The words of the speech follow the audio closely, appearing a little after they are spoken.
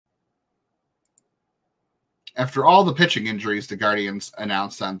After all the pitching injuries the Guardians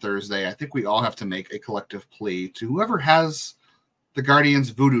announced on Thursday, I think we all have to make a collective plea to whoever has the Guardians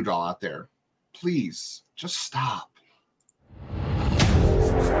voodoo doll out there. Please, just stop.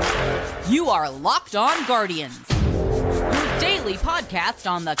 You are Locked On Guardians, your daily podcast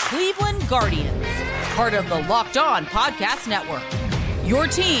on the Cleveland Guardians, part of the Locked On Podcast Network, your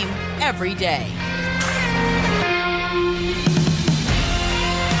team every day.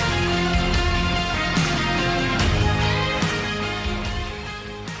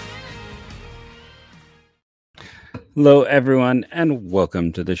 Hello, everyone, and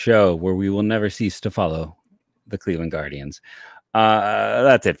welcome to the show where we will never cease to follow the Cleveland Guardians.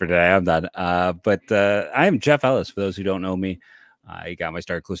 That's it for today. I'm done. But I am Jeff Ellis. For those who don't know me, I got my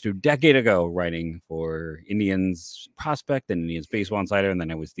start close to a decade ago writing for Indians Prospect and Indians Baseball Insider, and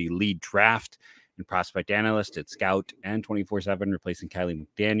then I was the lead draft and prospect analyst at Scout and 24/7, replacing Kylie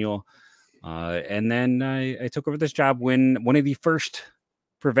McDaniel. And then I took over this job when one of the first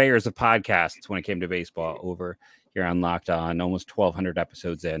purveyors of podcasts when it came to baseball over here on Locked On, almost 1,200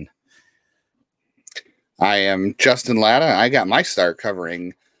 episodes in. I am Justin Latta. I got my start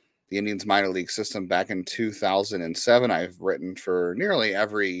covering the Indians minor league system back in 2007. I've written for nearly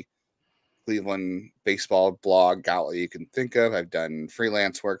every Cleveland baseball blog outlet you can think of. I've done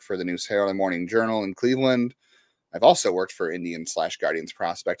freelance work for the News Herald Morning Journal in Cleveland. I've also worked for Indians/Guardians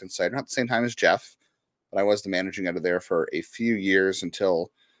Prospect Insider, not at the same time as Jeff, but I was the managing editor there for a few years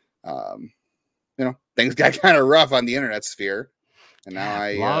until things got kind of rough on the internet sphere. And now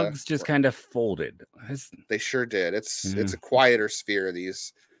blogs just kind of folded. They sure did. It's a quieter sphere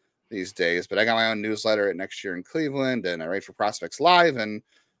these days. But I got my own newsletter at Next Year in Cleveland, and I write for Prospects Live, and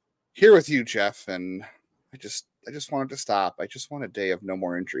here with you, Jeff. And I just wanted to stop. I just want a day of no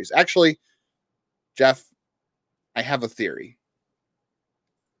more injuries. Actually, Jeff, I have a theory.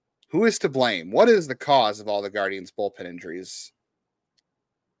 Who is to blame? What is the cause of all the Guardians bullpen injuries?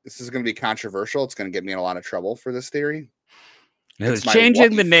 This is going to be controversial. It's going to get me in a lot of trouble for this theory. It was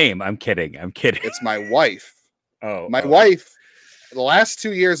changing the name. I'm kidding. It's my wife. My wife, the last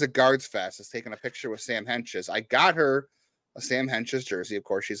 2 years at Guards Fest, has taken a picture with Sam Hentges. I got her a Sam Hentges jersey. Of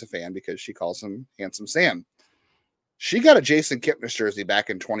course, she's a fan because she calls him Handsome Sam. She got a Jason Kipnis jersey back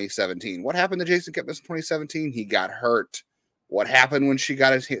in 2017. What happened to Jason Kipnis in 2017? He got hurt. What happened when she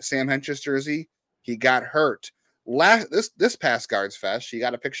got a Sam Hentges jersey? He got hurt. This past Guards Fest, she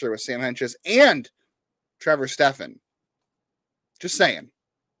got a picture with Sam Hentges and Trevor Stephan. Just saying,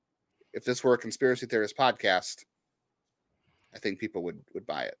 if this were a conspiracy theorist podcast, I think people would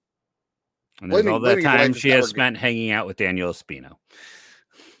buy it. And there's all that time she has spent hanging out with Daniel Espino.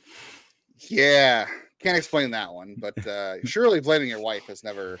 Yeah, can't explain that one, but surely blaming your wife has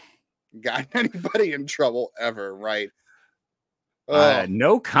never gotten anybody in trouble ever, right?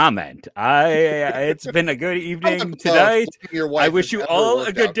 No comment. It's been a good evening tonight. I wish you all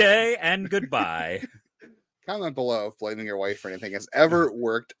a good day and goodbye. Comment below if blaming your wife for anything has ever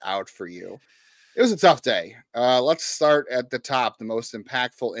worked out for you. It was a tough day. Let's start at the top. The most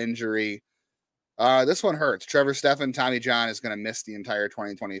impactful injury. This one hurts. Trevor Stephan, Tommy John is going to miss the entire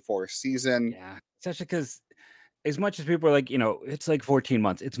 2024 season. Yeah, especially because as much as people are like, it's like 14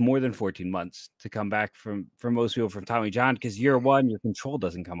 months. It's more than 14 months to come back for most people from Tommy John, because year one, your control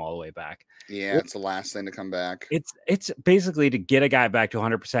doesn't come all the way back. Yeah, it's the last thing to come back. It's basically to get a guy back to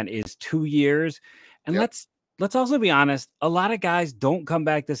 100% is 2 years. And let's also be honest, a lot of guys don't come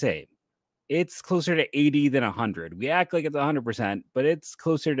back the same. It's closer to 80 than 100. We act like it's 100%, but it's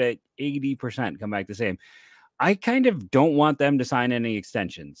closer to 80% come back the same. I kind of don't want them to sign any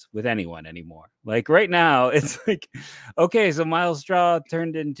extensions with anyone anymore. Like right now, it's like, okay, so Miles Straw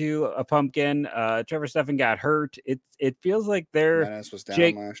turned into a pumpkin. Trevor Stephan got hurt. It feels like Jimenez was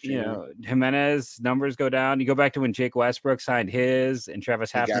down last year. Jimenez numbers go down. You go back to when Jake Westbrook signed his and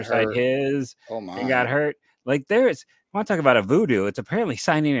Travis Hafner signed his. Oh my! He got hurt. Like I want to talk about a voodoo. It's apparently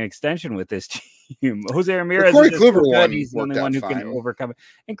signing an extension with this team. Jose Ramirez, Corey Kluber one. He's the only one who can overcome it.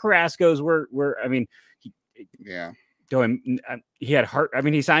 And Carrasco's he had heart. I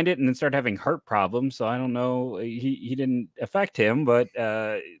mean, he signed it and then started having heart problems. So I don't know. He didn't affect him, but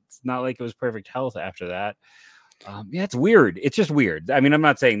it's not like it was perfect health after that. It's weird. It's just weird. I mean, I'm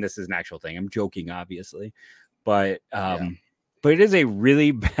not saying this is an actual thing. I'm joking, obviously, but it is a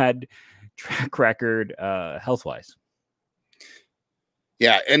really bad track record health wise.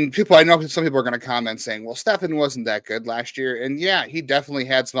 Yeah, and I know some people are going to comment saying, well, Stephan wasn't that good last year. And yeah, he definitely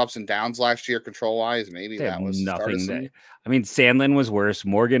had some ups and downs last year control-wise. Maybe that was nothing. Sandlin was worse.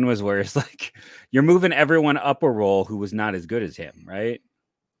 Morgan was worse. Like, you're moving everyone up a role who was not as good as him, right?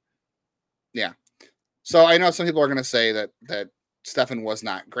 Yeah. So I know some people are going to say that Stephan was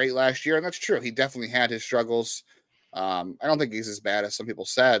not great last year, and that's true. He definitely had his struggles. I don't think he's as bad as some people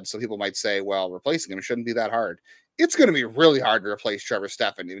said. Some people might say, well, replacing him shouldn't be that hard. It's going to be really hard to replace Trevor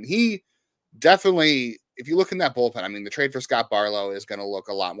Stephan. I mean, he definitely, if you look in that bullpen, I mean, the trade for Scott Barlow is going to look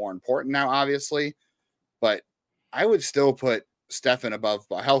a lot more important now, obviously, but I would still put Stephan above,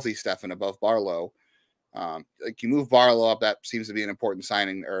 a healthy Stephan above Barlow. Like you move Barlow up, that seems to be an important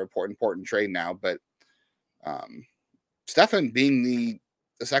signing or important trade now, but Stephan being the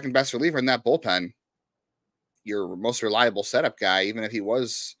second best reliever in that bullpen, your most reliable setup guy, even if he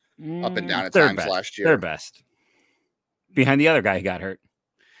was up and down at times last year. They're best. Behind the other guy who got hurt.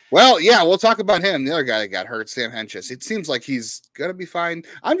 Well, yeah, we'll talk about him. The other guy that got hurt, Sam Hentges. It seems like he's going to be fine.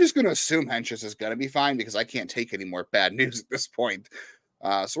 I'm just going to assume Hentges is going to be fine because I can't take any more bad news at this point.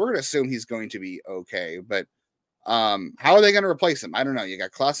 So we're going to assume he's going to be okay. But how are they going to replace him? I don't know. You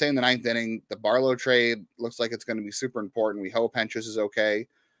got Clase in the 9th inning. The Barlow trade looks like it's going to be super important. We hope Hentges is okay.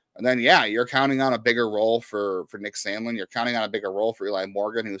 And then, yeah, you're counting on a bigger role for Nick Sandlin. You're counting on a bigger role for Eli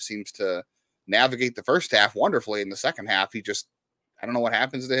Morgan, who seems to navigate the first half wonderfully. In the second half, he just, I don't know what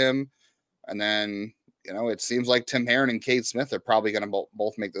happens to him. And then, you know, it seems like Tim Herron and Cade Smith are probably going to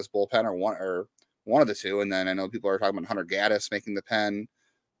both make this bullpen or one of the two. And then I know people are talking about Hunter Gaddis making the pen.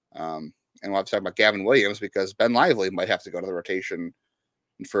 And we'll have to talk about Gavin Williams because Ben Lively might have to go to the rotation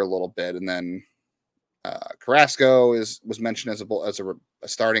for a little bit. And then Carrasco was mentioned as a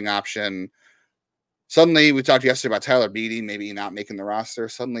starting option. Suddenly, we talked yesterday about Tyler Beatty maybe not making the roster.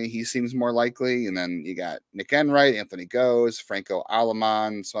 Suddenly, he seems more likely. And then you got Nick Enright, Anthony Goes, Franco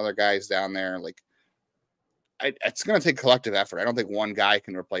Alaman, some other guys down there. Like, it's going to take collective effort. I don't think one guy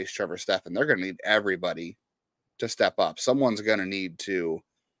can replace Trevor Stephan. They're going to need everybody to step up. Someone's going to need to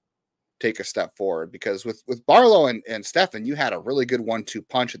take a step forward because with Barlow and Stephan, you had a really good 1-2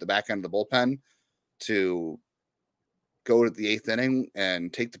 punch at the back end of the bullpen to go to the 8th inning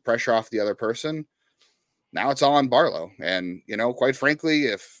and take the pressure off the other person. Now it's all on Barlow. And, you know, quite frankly,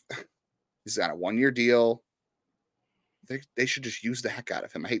 if he's got a 1-year deal, they should just use the heck out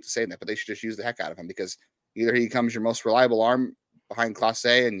of him. I hate to say that, but they should just use the heck out of him because either he becomes your most reliable arm behind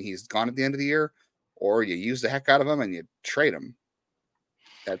Clase and he's gone at the end of the year, or you use the heck out of him and you trade him.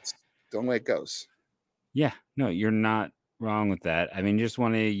 That's the only way it goes. Yeah, no, you're not wrong with that. I mean, you just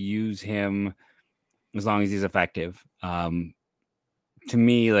want to use him as long as he's effective. To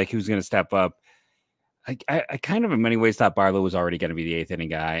me, like, who's going to step up? I kind of in many ways thought Barlow was already going to be the 8th inning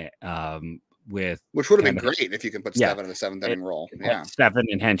guy. Which would have been great if you can put Stephan in the 7th inning role. Yeah, Stephan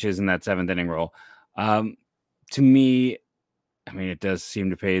and Hentges in that 7th inning role. To me, I mean, it does seem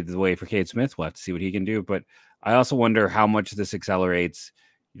to pave the way for Cade Smith. We'll have to see what he can do, but I also wonder how much this accelerates,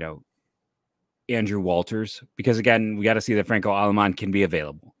 you know, Andrew Walters, because again, we got to see that Franco Alaman can be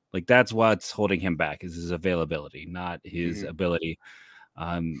available. Like, that's what's holding him back is his availability, not his ability.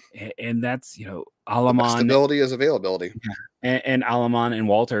 And that's, you know, Alaman. Stability is availability. And Alaman and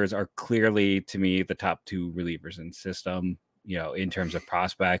Walters are clearly, to me, the top 2 relievers in system, you know, in terms of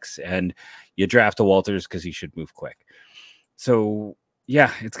prospects. And you draft a Walters because he should move quick. So,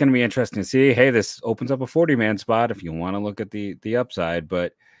 yeah, it's going to be interesting to see. Hey, this opens up a 40-man spot if you want to look at the upside.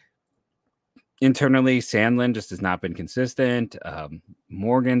 But internally, Sandlin just has not been consistent.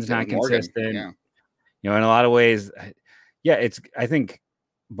 Morgan's not consistent. Yeah. You know, in a lot of ways, yeah, I think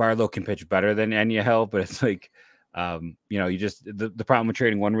Barlow can pitch better than Anyahel, but it's like, you know, you just the problem with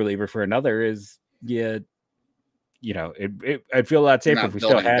trading one reliever for another is, yeah, you know, I'd feel a lot safer if we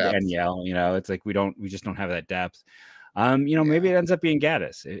still had Anyahel. You know, it's like we just don't have that depth. You know, maybe it ends up being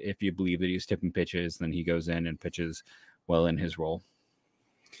Gaddis if you believe that he's tipping pitches, then he goes in and pitches well in his role.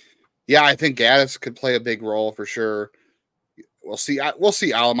 Yeah, I think Gaddis could play a big role for sure. We'll see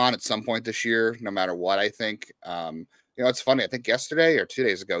Alaman at some point this year, no matter what. I think. You know, it's funny. I think yesterday or 2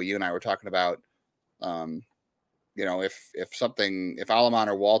 days ago, you and I were talking about, you know, if Alaman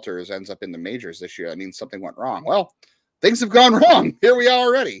or Walters ends up in the majors this year, that means something went wrong. Well, things have gone wrong. Here we are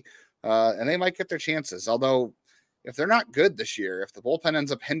already, and they might get their chances. Although, if they're not good this year, if the bullpen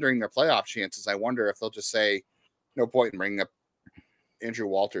ends up hindering their playoff chances, I wonder if they'll just say, no point in bringing up Andrew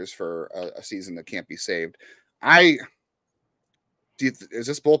Walters for a season that can't be saved. Is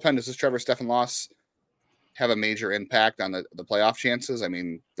this bullpen? Does this Trevor Stephan loss have a major impact on the playoff chances? I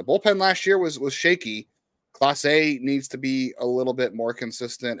mean, the bullpen last year was shaky. Clase needs to be a little bit more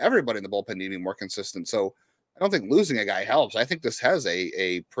consistent. Everybody in the bullpen needs to be more consistent. So I don't think losing a guy helps. I think this has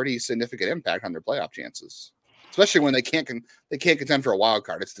a pretty significant impact on their playoff chances, especially when they can't contend for a wild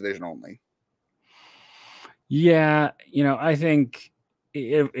card. It's division only. Yeah, you know, I think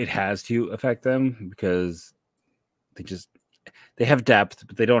it has to affect them because they have depth,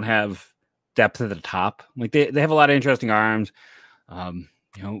 but they don't have depth at the top. Like they have a lot of interesting arms.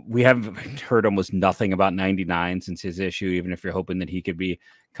 We have heard almost nothing about 99 since his issue, even if you're hoping that he could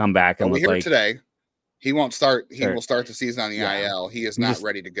come back. And we hear today he won't start. He will start the season on the IL. He is not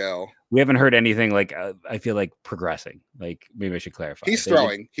ready to go. We haven't heard anything I feel like progressing. Maybe I should clarify. He's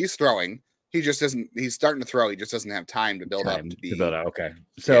throwing. He just doesn't. He's starting to throw. He just doesn't have time to build up. Okay.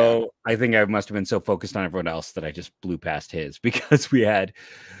 So I think I must have been so focused on everyone else that I just blew past his because we had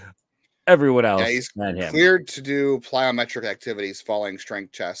everyone else. Yeah, he's cleared to do plyometric activities, falling,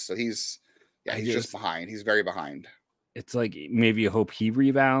 strength, chest. So he's just behind. He's very behind. It's like maybe you hope he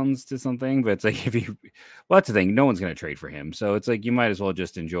rebounds to something, but it's like that's the thing. No one's going to trade for him. So it's like you might as well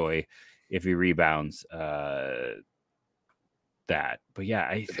just enjoy if he rebounds that. But yeah,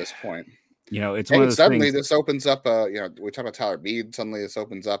 at this point, it's one of those suddenly things. This opens up. We talk about Tyler Beede. Suddenly this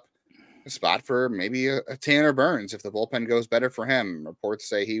opens up a spot for maybe a Tanner Burns if the bullpen goes better for him. Reports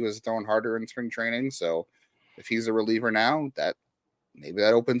say he was throwing harder in spring training. So if he's a reliever now, that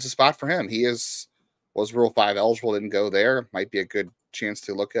opens a spot for him. He was Rule 5 eligible, didn't go there. Might be a good chance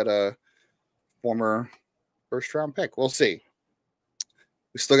to look at a former first-round pick. We'll see.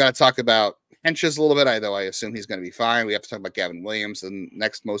 We still got to talk about Hentges a little bit, though I assume he's going to be fine. We have to talk about Gavin Williams, the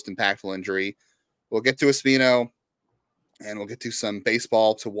next most impactful injury. We'll get to Espino, and we'll get to some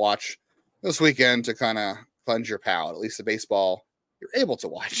baseball to watch this weekend to kind of cleanse your palate, at least the baseball you're able to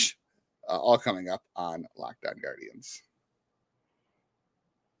watch, all coming up on Locked On Guardians.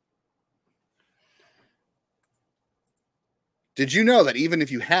 Did you know that even if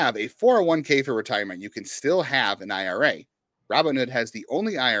you have a 401k for retirement, you can still have an IRA? Robinhood has the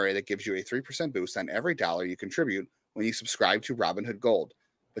only IRA that gives you a 3% boost on every dollar you contribute when you subscribe to Robinhood Gold.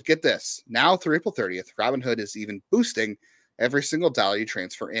 But get this, now through April 30th, Robinhood is even boosting every single dollar you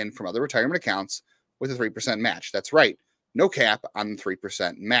transfer in from other retirement accounts with a 3% match. That's right, no cap on the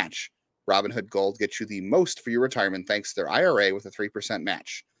 3% match. Robinhood Gold gets you the most for your retirement thanks to their IRA with a 3%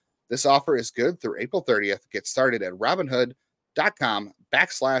 match. This offer is good through April 30th. Get started at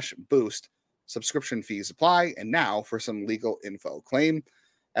Robinhood.com/boost. Subscription fees apply. And now for some legal info. Claim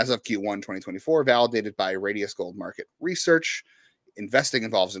as of Q1 2024, validated by Radius Gold Market Research. Investing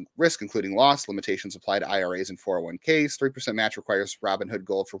involves risk, including loss. Limitations apply to IRAs and 401ks. 3% match requires Robinhood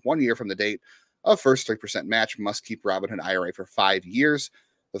Gold for 1 year from the date of first 3% match. Must keep Robinhood IRA for 5 years.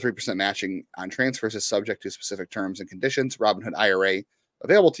 The 3% matching on transfers is subject to specific terms and conditions. Robinhood IRA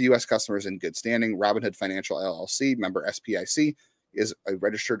available to U.S. customers in good standing. Robinhood Financial LLC, member SPIC, is a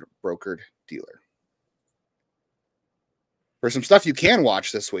registered brokered dealer. For some stuff you can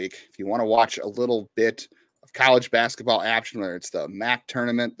watch this week, if you want to watch a little bit of college basketball action, whether it's the MAC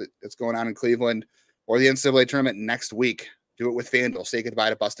tournament that's going on in Cleveland or the NCAA tournament next week, do it with FanDuel. Say goodbye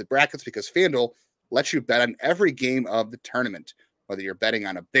to busted brackets because FanDuel lets you bet on every game of the tournament. Whether you're betting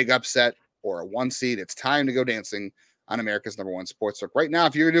on a big upset or a 1 seed, it's time to go dancing on America's #1 sportsbook. Right now,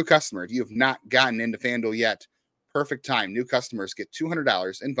 if you're a new customer, if you have not gotten into FanDuel yet, perfect time. New customers get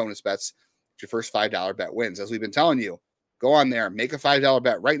 $200 in bonus bets if your first $5 bet wins. As we've been telling you, go on there, make a $5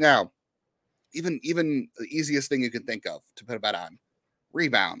 bet right now. Even the easiest thing you can think of to put a bet on.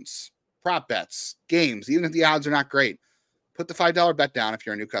 Rebounds, prop bets, games, even if the odds are not great. Put the $5 bet down if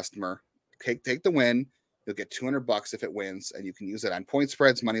you're a new customer. Take the win. You'll get $200 if it wins, and you can use it on point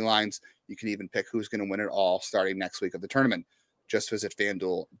spreads, money lines. You can even pick who's going to win it all starting next week of the tournament. Just visit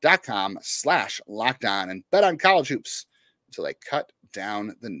FanDuel.com/lockedon and bet on college hoops until they cut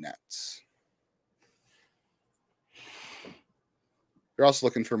down the nets. You're also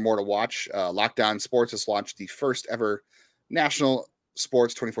looking for more to watch. Locked On Sports has launched the first ever national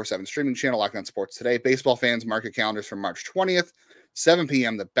sports 24/7 streaming channel, Locked On Sports Today. Baseball fans, mark your calendars for March 20th, 7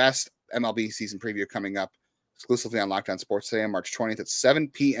 p.m. The best MLB season preview coming up exclusively on Locked On Sports Today on March 20th at 7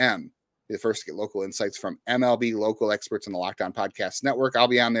 p.m. Be the first to get local insights from MLB local experts on the Locked On Podcast Network. I'll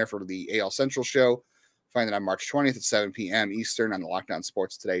be on there for the AL Central show. Find it on March 20th at 7 p.m. Eastern on the Locked On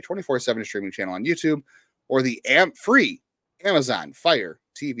Sports Today 24/7 streaming channel on YouTube or the free Amazon Fire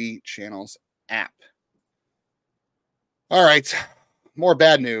TV channels app. All right. More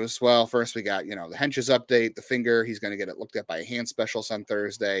bad news. Well, first we got, the Hentges update, the finger. He's going to get it looked at by a hand specialist on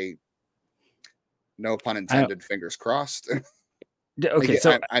Thursday. No pun intended. Fingers crossed. Okay,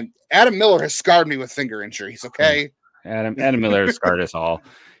 so Adam Miller has scarred me with finger injuries. Okay, Adam Miller has scarred us all.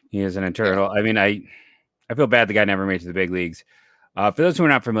 He is an internal. Yeah. I mean, I feel bad the guy never made it to the big leagues. For those who are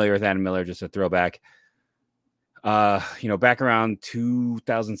not familiar with Adam Miller, just a throwback. Back around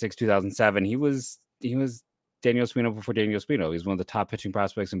 2006, 2007, he was Daniel Espino before Daniel Espino. He was one of the top pitching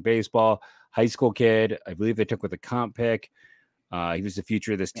prospects in baseball. High school kid, I believe they took with a comp pick. He was the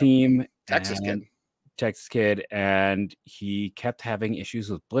future of this team. Texas kid, and he kept having issues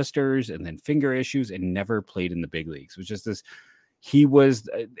with blisters and then finger issues and never played in the big leagues. It was just this, he was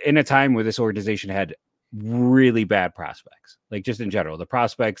in a time where this organization had really bad prospects, like just in general. The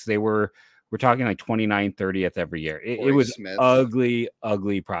prospects, we're talking like 29th, 30th every year. It was Smith,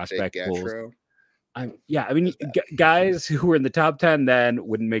 ugly prospect pools. Guys who were in the top 10 then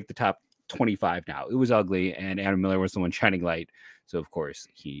wouldn't make the top 25 now. It was ugly, and Adam Miller was the one shining light. So of course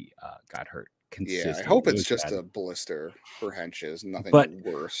he got hurt consistently. Yeah, I hope it's just a blister for Hentges, nothing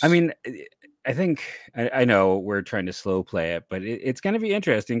worse. I mean, I think I know we're trying to slow play it, but it's going to be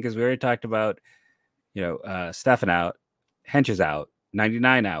interesting because we already talked about, Stephan out, Hentges out,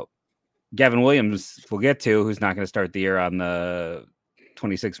 99 out. Gavin Williams, we'll get to, who's not going to start the year on the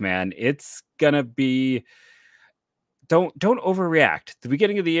 26 man. It's going to be, don't overreact. The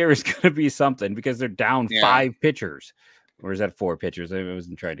beginning of the year is going to be something because they're down 5 pitchers. Or is that 4 pitchers? I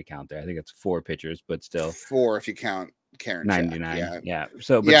wasn't trying to count there. I think it's 4 pitchers, but still 4 if you count Karinchak. 99. Yeah.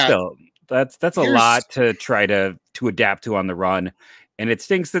 So, but still, that's a lot to try to adapt to on the run. And it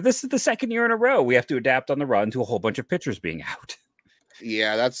stinks that this is the second year in a row we have to adapt on the run to a whole bunch of pitchers being out.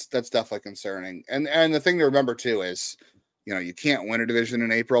 Yeah, that's definitely concerning. And the thing to remember too is, you can't win a division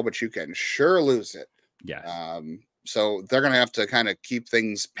in April, but you can sure lose it. Yeah. So they're going to have to kind of keep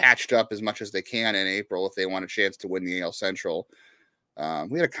things patched up as much as they can in April if they want a chance to win the AL Central.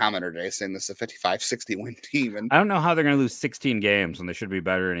 We had a commenter today saying this is a 55-60 win team. And I don't know how they're going to lose 16 games when they should be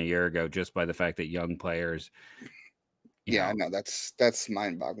better than a year ago just by the fact that young players. I know that's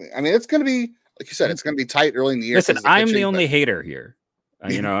mind-boggling. I mean, it's going to be, like you said, it's going to be tight early in the year. Listen, I'm the only hater here.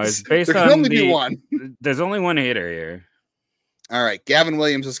 It's based on only be one. There's only one hater here. All right, Gavin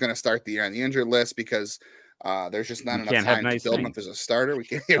Williams is going to start the year on the injured list because there's just not enough time to build him up as a starter. We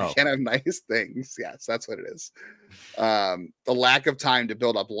can't have nice things. Yes, that's what it is. The lack of time to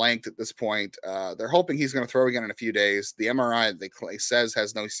build up length at this point. They're hoping he's going to throw again in a few days. The MRI they says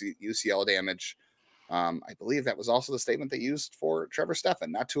has no UCL damage. I believe that was also the statement they used for Trevor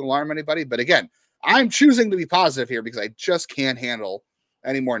Stephan. Not to alarm anybody, but again, I'm choosing to be positive here because I just can't handle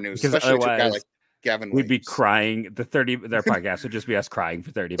any more news, especially with a guy like Gavin Williams. We'd be crying. Their podcast would just be us crying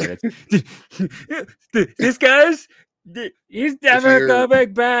for 30 minutes. This guy's, he's never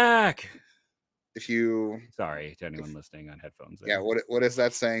coming back. Sorry to anyone listening on headphones. Yeah, what is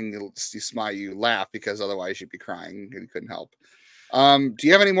that saying? You smile, you laugh, because otherwise you'd be crying and you couldn't help. Do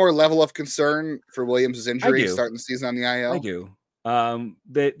you have any more level of concern for Williams' injury starting the season on the IL? I do.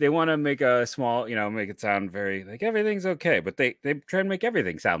 They want to make a small, make it sound very like everything's okay, but they try and make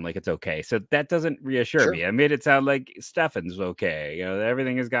everything sound like it's okay. So that doesn't reassure me. I made it sound like Stephan's okay.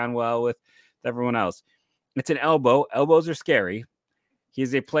 Everything has gone well with everyone else. It's an elbow. Elbows are scary.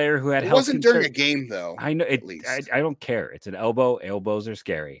 He's a player who had. It wasn't during a game though. I know it. I don't care. It's an elbow. Elbows are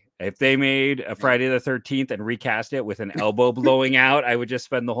scary. If they made a Friday the 13th and recast it with an elbow blowing out, I would just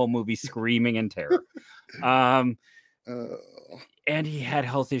spend the whole movie screaming in terror. And he had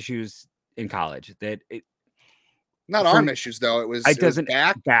health issues in college. Not arm issues though. It was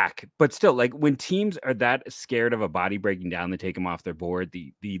back. But still, like when teams are that scared of a body breaking down, they take him off their board.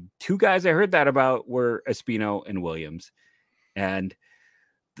 The 2 guys I heard that about were Espino and Williams, and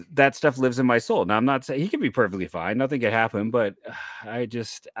that stuff lives in my soul. Now I'm not saying he could be perfectly fine. Nothing could happen, but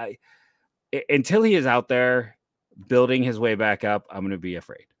until he is out there building his way back up, I'm going to be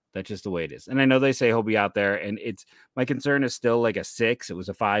afraid. That's just the way it is. And I know they say he'll be out there, and my concern is still like a 6. It was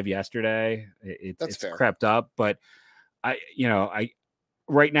a 5 yesterday. It's fair. Crept up, but I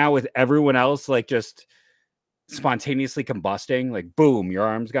right now with everyone else, like just spontaneously combusting, like boom, your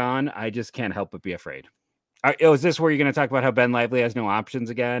arm's gone. I just can't help but be afraid. Is this where you're going to talk about how Ben Lively has no options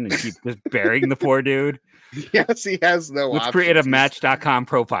again and keep just burying the poor dude? Yes, he has no options. Let's create a Match.com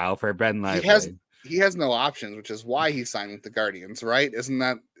profile for Ben Lively. He has no options, which is why he signed with the Guardians, right? Isn't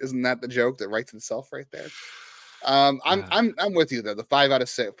that the joke that writes itself right there? I'm with you though. The 5 out of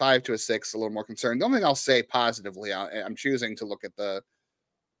 6, 5 to a 6, a little more concerned. The only thing I'll say positively, I'm choosing to look at the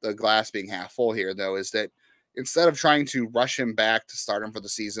glass being half full here, though, is that instead of trying to rush him back to start him for the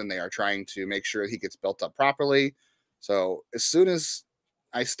season, they are trying to make sure he gets built up properly. So as soon as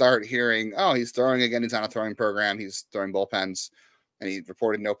I start hearing, oh, he's throwing again, he's on a throwing program, he's throwing bullpens, and he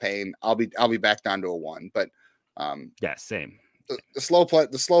reported no pain, I'll be back down to a 1. But same. The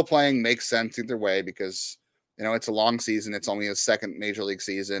slow playing makes sense either way because it's a long season. It's only his second major league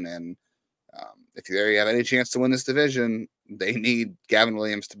season, and if you have any chance to win this division, they need Gavin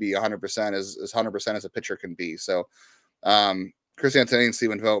Williams to be 100% as 100% as a pitcher can be. So Chris Anthony and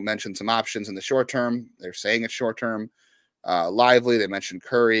Stephen Vogt mentioned some options in the short term. They're saying it's short term. Lively, they mentioned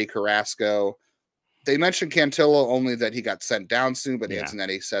Curry, Carrasco. They mentioned Cantillo, only that he got sent down soon, but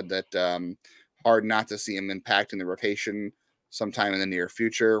Antonetti said that hard not to see him impacting the rotation sometime in the near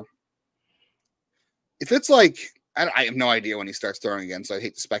future. If it's like I have no idea when he starts throwing again, so I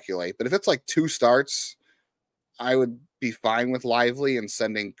hate to speculate. But if it's like 2 starts, I would be fine with Lively and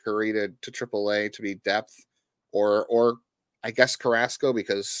sending Curry to AAA to be depth, or I guess Carrasco,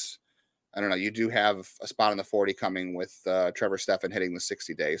 because I don't know. You do have a spot in the 40 coming with Trevor Stephan hitting the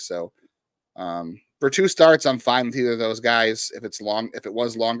 60 days. So for 2 starts, I'm fine with either of those guys. If it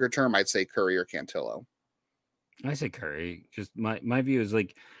was longer term, I'd say Curry or Cantillo. I say Curry. Just my view is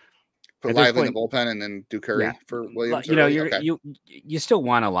like, put Lively in the bullpen and then do Curry for Williams. You know, you still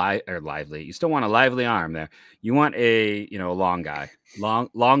want a lively. You still want a lively arm there. You want a long guy,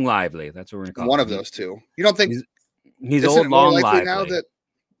 long lively. That's what we're gonna call one of those two. You don't think he's old, long lively now that?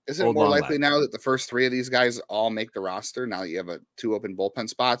 Isn't it more likely now that the first 3 of these guys all make the roster? Now that you have 2 open bullpen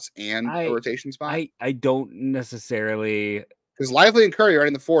spots and a rotation spot. I don't necessarily. Because Lively and Curry are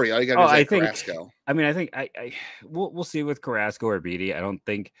in the 40. All you got to do is Carrasco. I mean, I think we'll see with Carrasco or Beatty. I don't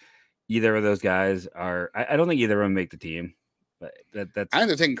think either of those guys are. I don't think either of them make the team. But that's. I think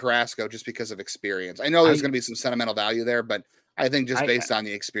they're taking Carrasco just because of experience. I know there's going to be some sentimental value there, but I think just based on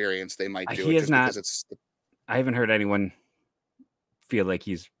the experience, they might do it. Just because it's. I haven't heard anyone feel like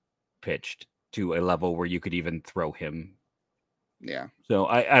he's pitched to a level where you could even throw him. Yeah. So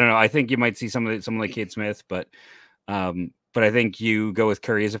I don't know. I think you might see someone like Kate Smith, but I think you go with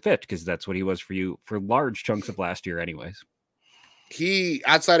Curry as a fit because that's what he was for you for large chunks of last year, anyways. He,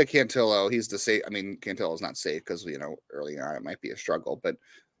 outside of Cantillo, he's the safe. I mean, Cantillo is not safe because early on it might be a struggle, but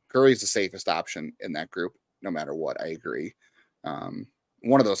Curry's the safest option in that group, no matter what. I agree.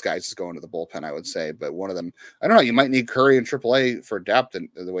 One of those guys is going to the bullpen, I would say, but one of them, I don't know. You might need Curry and AAA for depth and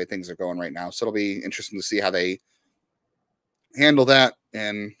the way things are going right now. So it'll be interesting to see how they handle that.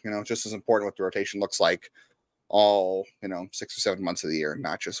 And, just as important what the rotation looks like all, 6 or 7 months of the year,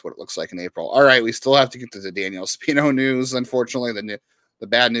 not just what it looks like in April. All right. We still have to get to the Daniel Espino news. Unfortunately, the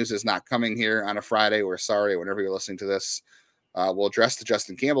bad news is not coming here on a Friday. We're sorry. Whenever you're listening to this, we'll address the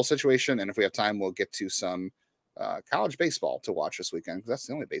Justin Campbell situation. And if we have time, we'll get to some college baseball to watch this weekend, because that's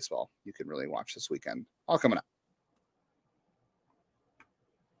the only baseball you can really watch this weekend. All coming up.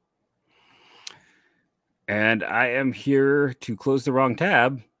 And I am here to close the wrong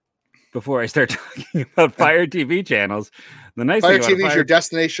tab before I start talking about Fire TV channels. The nice Fire TV is your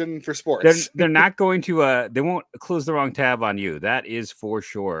destination for sports. They're not going to they won't close the wrong tab on you. That is for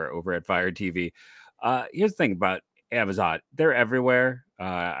sure over at Fire TV. Here's the thing about Amazon. They're everywhere.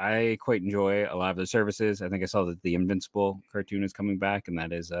 I quite enjoy a lot of the services. I think I saw that the Invincible cartoon is coming back, and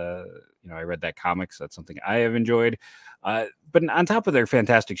that is I read that comic, so that's something I have enjoyed. But on top of their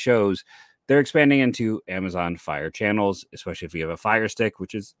fantastic shows, they're expanding into Amazon Fire channels, especially if you have a Fire Stick,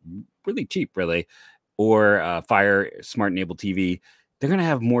 which is really cheap, really, or Fire Smart Enabled TV. They're going to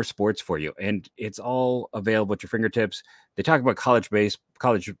have more sports for you, and it's all available at your fingertips. They talk about college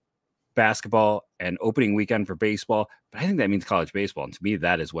basketball and opening weekend for baseball, but I think that means college baseball. And to me,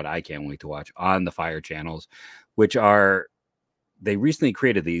 that is what I can't wait to watch on the Fire channels, they recently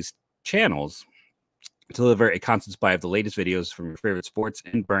created these channels to deliver a constant supply of the latest videos from your favorite sports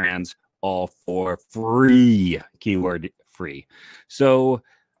and brands, all for free. Keyword free. So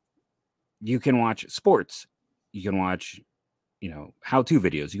you can watch sports. You can watch, how-to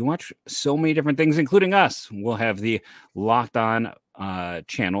videos. You can watch so many different things, including us. We'll have the Locked On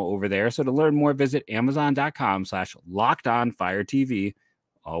channel over there. So to learn more, visit amazon.com/LockedOnFireTV,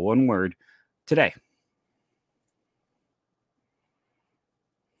 all one word, today.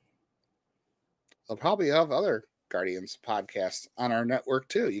 They'll probably have other Guardians podcasts on our network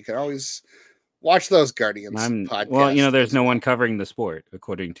too. You can always watch those Guardians podcasts. Well, there's no one covering the sport,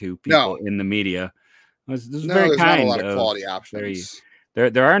 according to people in the media. This is very kind. Not a lot of quality options.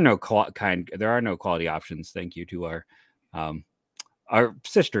 There are no quality options. Thank you to our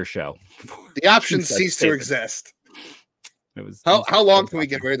sister show. The options cease to exist. How long can we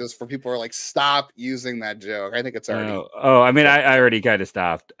get rid of this before people are like, stop using that joke? I think it's already. I already kind of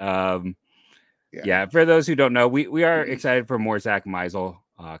stopped. Yeah. For those who don't know, we are excited for more Zach Meisel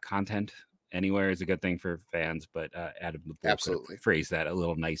content. Anywhere is a good thing for fans, but Adam the Bull absolutely phrase that a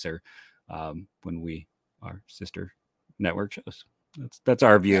little nicer when we are sister network shows. That's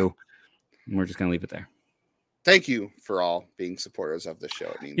our view. And we're just gonna leave it there. Thank you for all being supporters of the show.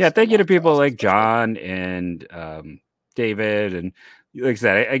 It means thank you to people like John and David, and like I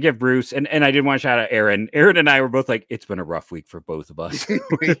said, I give Bruce and I did want to shout out Aaron. Aaron and I were both like, it's been a rough week for both of us.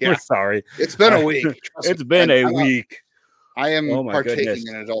 We're sorry. It's been a week. It's been a week. I am partaking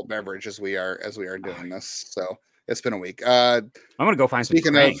in an adult beverage as we are doing this. So It's been a week. I'm gonna go find some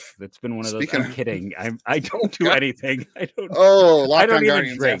drink. That's been one of those. I'm kidding. I don't do anything. I don't. I don't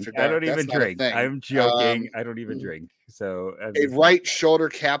even drink. I don't even drink. I'm joking. I don't even drink. So a right shoulder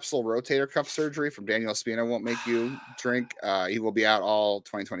capsule rotator cuff surgery from Daniel Espino won't make you drink. He will be out all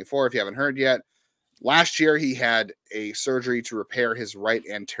 2024 if you haven't heard yet. Last year he had a surgery to repair his right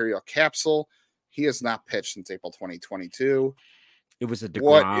anterior capsule. He has not pitched since April 2022. It was a DeGrom.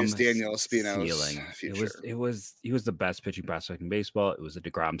 What is Daniel Espino's future? He was the best pitching prospect in baseball. It was a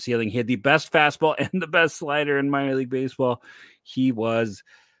DeGrom ceiling. He had the best fastball and the best slider in minor league baseball. He was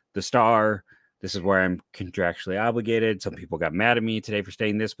the star. This is where I'm contractually obligated. Some people got mad at me today for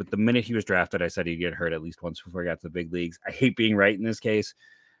saying this, but the minute he was drafted, I said he'd get hurt at least once before he got to the big leagues. I hate being right in this case,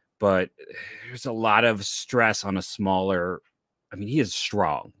 but there's a lot of stress on a smaller. I mean, he is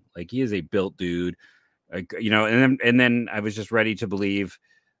strong. Like, he is a built dude. And then I was just ready to believe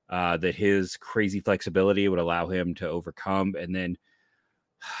that his crazy flexibility would allow him to overcome. And then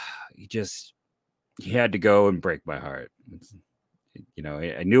he had to go and break my heart.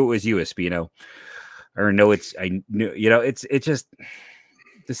 I knew it was you, Espino. It's just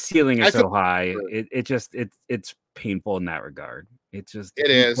the ceiling is so high. It's painful in that regard. It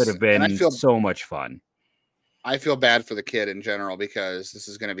could have been so much fun. I feel bad for the kid in general because this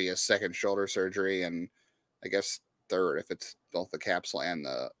is going to be a second shoulder surgery, and I guess third if it's both the capsule and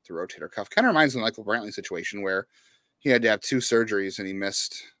the rotator cuff. Kind of reminds me of the Michael Brantley situation where he had to have two surgeries and he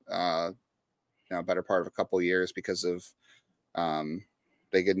missed a better part of a couple of years because of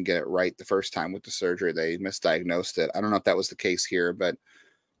they didn't get it right the first time with the surgery. They misdiagnosed it. I don't know if that was the case here, but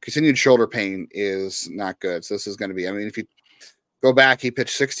continued shoulder pain is not good. So this is going to be, if you go back, he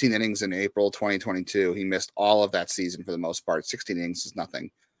pitched 16 innings in April 2022. He missed all of that season for the most part. 16 innings is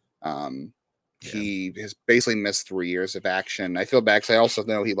nothing. He has basically missed 3 years of action. I feel bad because I also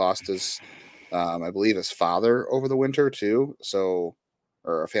know he lost his, I believe his father over the winter too. So,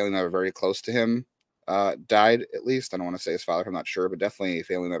 or a family member very close to him died at least. I don't want to say his father, I'm not sure, but definitely a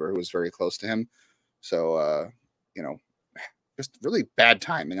family member who was very close to him. So, just really bad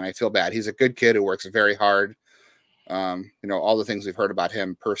timing. And I feel bad. He's a good kid who works very hard. All the things we've heard about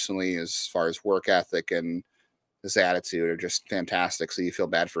him personally as far as work ethic and his attitude are just fantastic. So you feel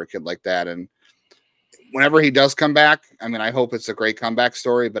bad for a kid like that. And whenever he does come back, I hope it's a great comeback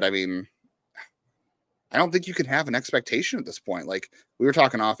story, but I don't think you can have an expectation at this point. Like we were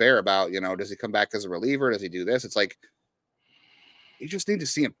talking off air about, does he come back as a reliever? Does he do this? It's like, you just need to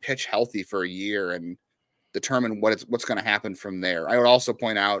see him pitch healthy for a year and determine what's going to happen from there. I would also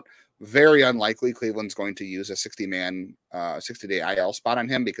point out, very unlikely Cleveland's going to use a 60-day IL spot on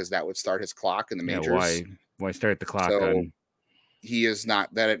him because that would start his clock in the majors. Why start the clock? He is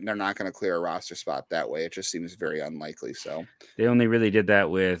not that they're not going to clear a roster spot that way. It just seems very unlikely. So they only really did that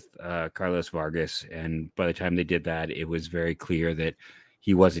with Carlos Vargas, and by the time they did that, it was very clear that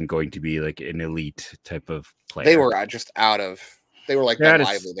he wasn't going to be like an elite type of player. They were just out of. They were like Ben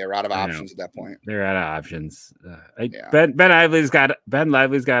Lively. They were out of options at that point. They're out of options. Ben Lively's got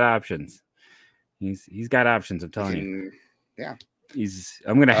options. He's got options. I'm telling you. Yeah.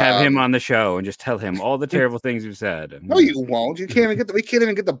 I'm going to have him on the show and just tell him all the terrible things you've said. No, you won't. We can't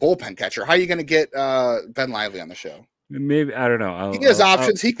even get the bullpen catcher. How are you going to get Ben Lively on the show? Maybe, I don't know. He has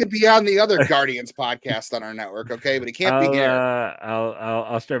options. He could be on the other Guardians podcast on our network, okay? But he can't be here.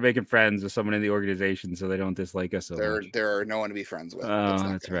 I'll start making friends with someone in the organization so they don't dislike us so much. There are no one to be friends with.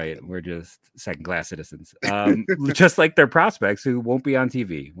 That's right. Happen. We're just second-class citizens. Just like their prospects who won't be on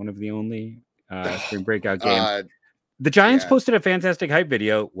TV. One of the only spring breakout games. The Giants posted a fantastic hype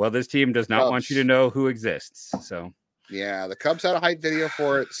video. Well, this team does not want you to know who exists. So, yeah, the Cubs had a hype video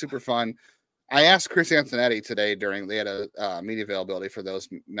for it. Super fun. I asked Chris Antonetti today they had a media availability for those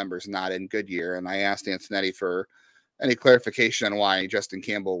members not in Goodyear. And I asked Antonetti for any clarification on why Justin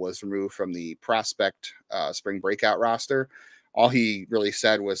Campbell was removed from the prospect spring breakout roster. All he really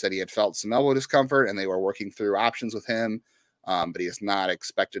said was that he had felt some elbow discomfort and they were working through options with him. But he is not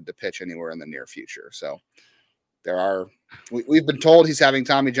expected to pitch anywhere in the near future. So we've been told he's having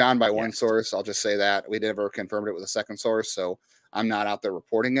Tommy John by one source. I'll just say that we never confirmed it with a second source. So I'm not out there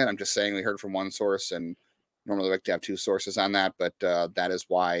reporting it. I'm just saying we heard from one source, and normally we like to have two sources on that. But that is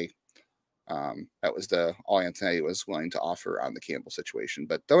why that was all Antonetti was willing to offer on the Campbell situation.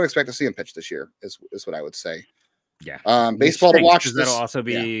 But don't expect to see him pitch this year is what I would say. Yeah. Baseball to watch. That'll also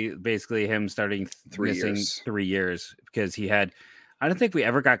be basically him starting 3 years because he had. I don't think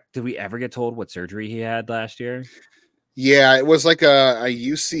did we ever get told what surgery he had last year? Yeah, it was like a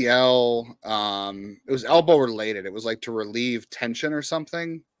UCL. It was elbow related. It was like to relieve tension or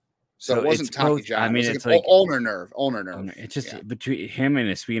something. So it wasn't Tommy John. It's like ulnar nerve. It's just between him and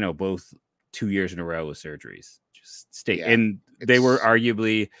Espino, both 2 years in a row with surgeries. State. Yeah, and they were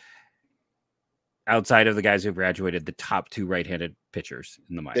arguably, outside of the guys who graduated, the top 2 right-handed pitchers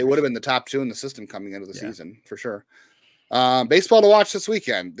in the minors. They would have been the top 2 in the system coming into the season, for sure. Baseball to watch this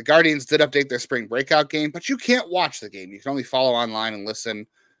weekend. The Guardians did update their spring breakout game, but you can't watch the game. You can only follow online and listen.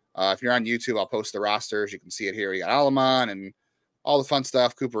 If you're on YouTube, I'll post the rosters. You can see it here. You got Alaman and all the fun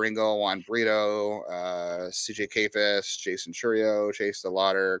stuff. Cooper Ingle, Juan Brito, CJ Kafis, Jason Churio, Chase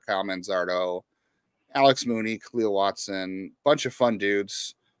DeLauder, Kyle Manzardo, Alex Mooney, Khalil Watson, bunch of fun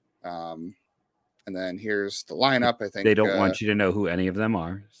dudes. And then here's the lineup. I think they don't want you to know who any of them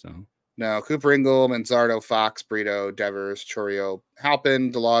are. So no, Cooper Ingle, Manzardo, Fox, Brito, Devers, Churio,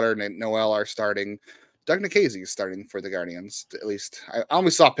 Halpin, DeLauder, and Noel are starting. Doug Nikhazy is starting for the Guardians. At least I only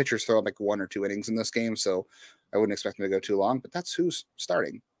saw pitchers throw like 1 or 2 innings in this game, so I wouldn't expect him to go too long. But that's who's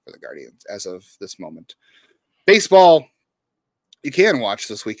starting for the Guardians as of this moment. Baseball, you can watch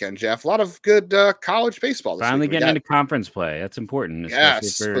this weekend, Jeff. A lot of good college baseball. Finally getting into conference play. That's important.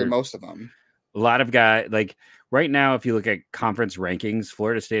 Yes, for most of them. A lot of guys, like right now, if you look at conference rankings,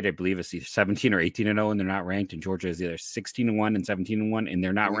 Florida State, I believe, is either 17 or 18-0, and they're not ranked. And Georgia is either 16-1 and 17-1, and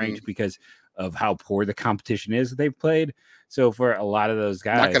they're not ranked because of how poor the competition is that they've played. So for a lot of those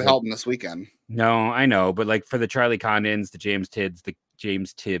guys, not going to help them this weekend. No, I know, but like for the Charlie Condons, the James Tibbs,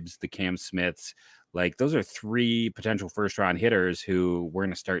 the Cam Smiths, like those are 3 potential first-round hitters who we're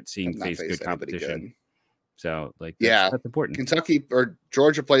going to start seeing face good competition. Good. So like, that's important. Kentucky or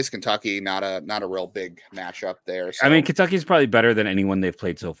Georgia plays Kentucky, not a real big matchup there. So. I mean, Kentucky's probably better than anyone they've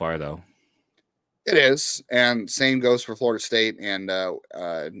played so far, though. It is, and same goes for Florida State and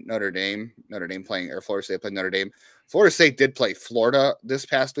Notre Dame. Notre Dame playing, or Florida State playing Notre Dame. Florida State did play Florida this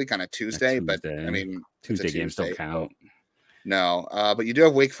past week on a Tuesday, but I mean, Tuesday games don't count. No, but you do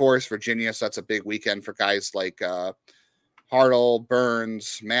have Wake Forest, Virginia, so that's a big weekend for guys like Hartle,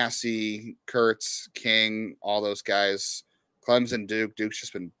 Burns, Massey, Kurtz, King, all those guys. Clemson, Duke. Duke's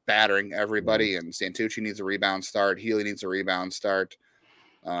just been battering everybody, and Santucci needs a rebound start. Healy needs a rebound start.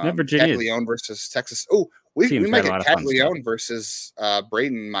 Virginia Leon versus Texas. Oh, we might get Cat Leon versus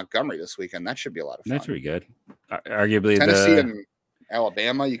Braden Montgomery this weekend. That should be a lot of fun. That's pretty good. Arguably, Tennessee and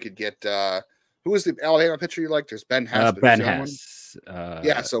Alabama. You could get who is the Alabama pitcher you like? There's Ben Hess. Ben Hess.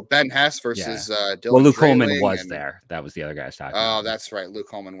 So Ben Hess versus Dylan. Well, Luke Coleman was there. That was the other guy I was talking about. Oh, that's right. Luke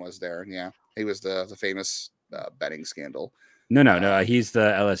Coleman was there. Yeah, he was the famous betting scandal. No. He's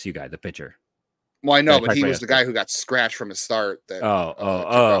the LSU guy, the pitcher. Well, I know, but he was the guy who got scratched from his start. That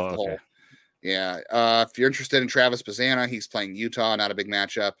okay. Yeah. If you're interested in Travis Bazzana, he's playing Utah, not a big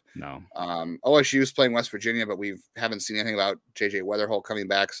matchup. No. OSU is playing West Virginia, but we haven't seen anything about JJ Weatherholt coming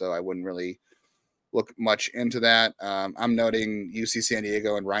back, so I wouldn't really look much into that. I'm noting UC San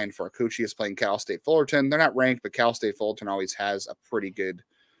Diego and Ryan Farcucci is playing Cal State Fullerton. They're not ranked, but Cal State Fullerton always has a pretty good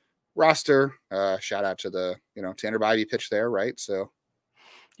roster. Shout out to the Tanner Bivey pitch there, right? So,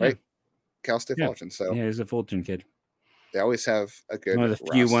 right. Cal State Fullerton. So he's a Fullerton kid. They always have a good one of the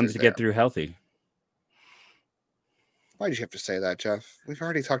few ones to get through healthy. Why did you have to say that, Jeff? We've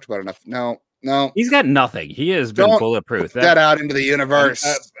already talked about enough. No. He's got nothing. He has been bulletproof. Put that out into the universe.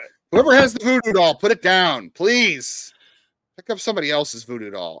 Whoever has the voodoo doll, put it down, please. Pick up somebody else's voodoo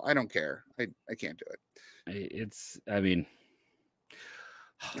doll. I don't care. I can't do it.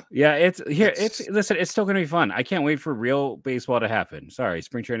 Listen, it's still going to be fun. I can't wait for real baseball to happen. Sorry,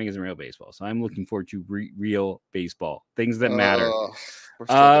 spring training isn't real baseball, so I'm looking forward to real baseball, things that matter.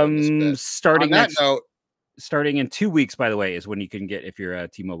 Starting in 2 weeks, by the way, is when you can get, if you're a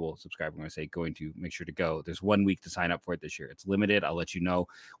T-Mobile subscriber, I'm going to say make sure to go. There's 1 week to sign up for it this year. It's limited. I'll let you know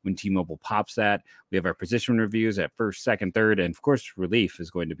when T-Mobile pops that. We have our position reviews at first, second, third, and of course, relief is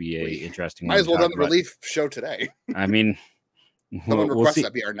going to be a interesting. Might as well done the relief show today. I mean. Someone requests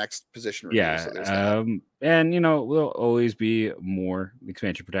that be our next position review. Yeah, and we'll always be more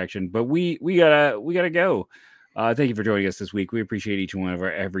expansion protection, but we gotta go. Thank you for joining us this week. We appreciate each one of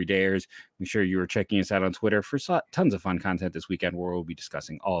our everydayers. Make sure you are checking us out on Twitter for tons of fun content this weekend, where we'll be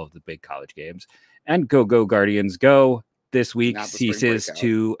discussing all of the big college games. And go Guardians, go! This week ceases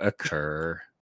to occur.